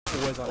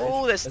Always on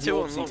Oh, there's two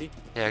all on long. CT.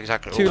 Yeah,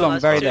 exactly. Too long,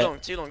 very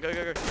lit. Too long, go,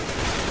 go, go.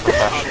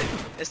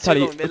 It's too Tully,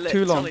 long, they're lit,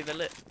 too long. Tully, they're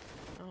lit.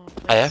 Oh,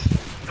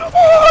 AF.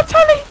 Oh,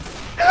 Tully!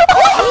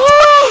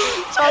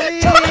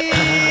 Tully!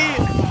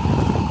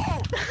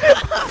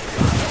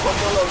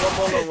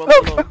 One more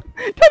long.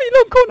 Tully,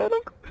 long corner,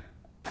 long corner.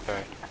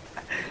 Alright.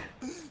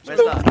 Where's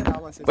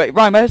that? Wait,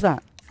 Ryan, where's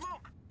that?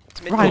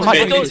 It's mid Ryan, doors, Mike-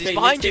 mid doors, he's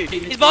behind you!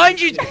 He's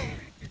behind you!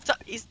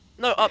 He's...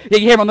 No, up. Yeah,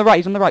 you hear him on the right,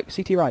 he's on the right,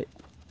 CT right.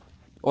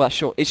 Oh, that's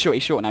short. He's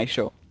short now, he's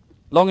short.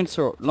 Long and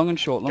short. Go B,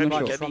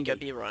 short. go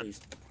B, Ryan.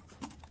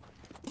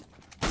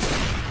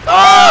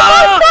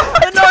 Oh!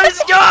 The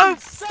nose go!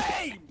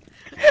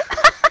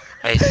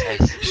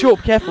 Ace.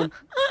 Short, careful.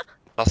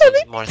 Last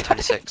one's more than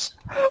 26.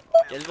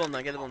 Get the ball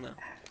now, get the ball now.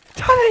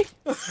 Tully!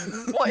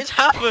 What has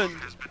happened?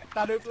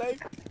 Shadow play.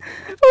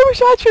 I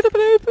wish I should have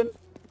been open.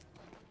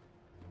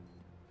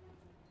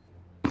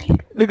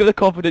 Look at the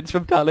confidence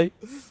from Tully.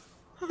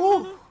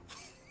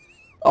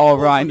 Oh,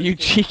 Ryan, you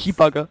cheeky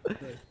bugger.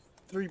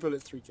 3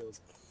 bullets, 3 kills.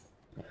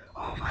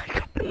 Oh my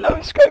god, the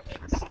no scope.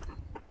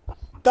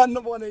 That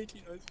number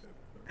 180 no scope.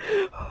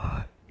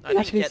 I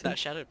didn't get that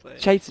shadow play.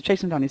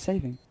 Chase him down, he's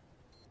saving.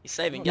 He's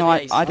saving, No, get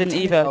the ace. I didn't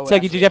either. Oh,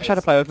 Sergey, did you have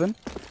shadow play open?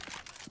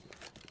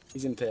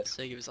 He's in pit.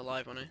 Sergey was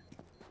alive on it.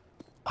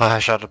 I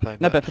have shadow play.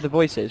 No, but for the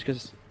voices,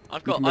 because...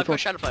 I've got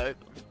shadow play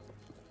open.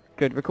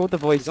 Good, record the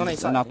voices on his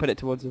side, and I'll I put it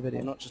towards the video.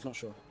 I'm not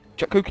sure.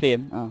 Quickly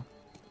him. Oh.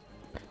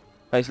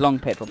 Oh, he's long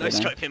pit probably No now.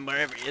 scope him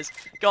wherever he is.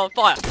 Go on,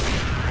 fire!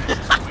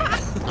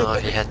 Oh,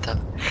 he had that.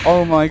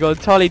 Oh my god,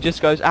 Tully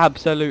just goes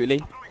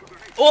absolutely.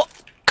 Oh!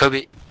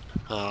 Kobe.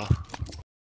 Oh.